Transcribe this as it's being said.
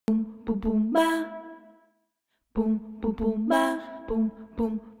boom ba, boom boom boom ba, boom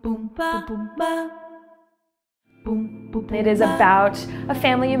boom boom ba, boom ba. It is about a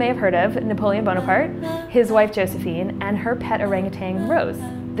family you may have heard of, Napoleon Bonaparte, his wife Josephine, and her pet orangutan Rose.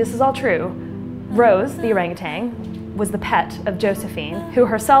 This is all true. Rose, the orangutan, was the pet of Josephine, who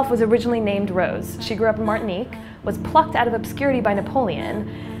herself was originally named Rose. She grew up in Martinique, was plucked out of obscurity by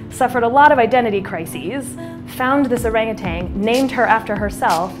Napoleon, suffered a lot of identity crises, found this orangutan, named her after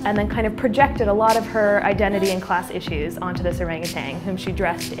herself, and then kind of projected a lot of her identity and class issues onto this orangutan, whom she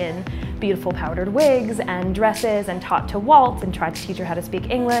dressed in beautiful powdered wigs and dresses and taught to waltz and tried to teach her how to speak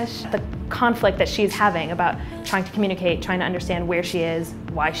English. The conflict that she's having about trying to communicate, trying to understand where she is,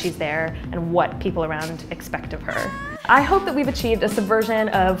 why she's there, and what people around expect of her. I hope that we've achieved a subversion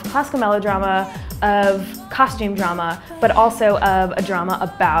of classical melodrama, of costume drama, but also of a drama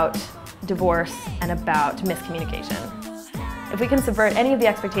about divorce and about miscommunication. If we can subvert any of the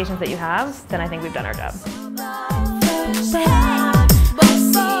expectations that you have, then I think we've done our job.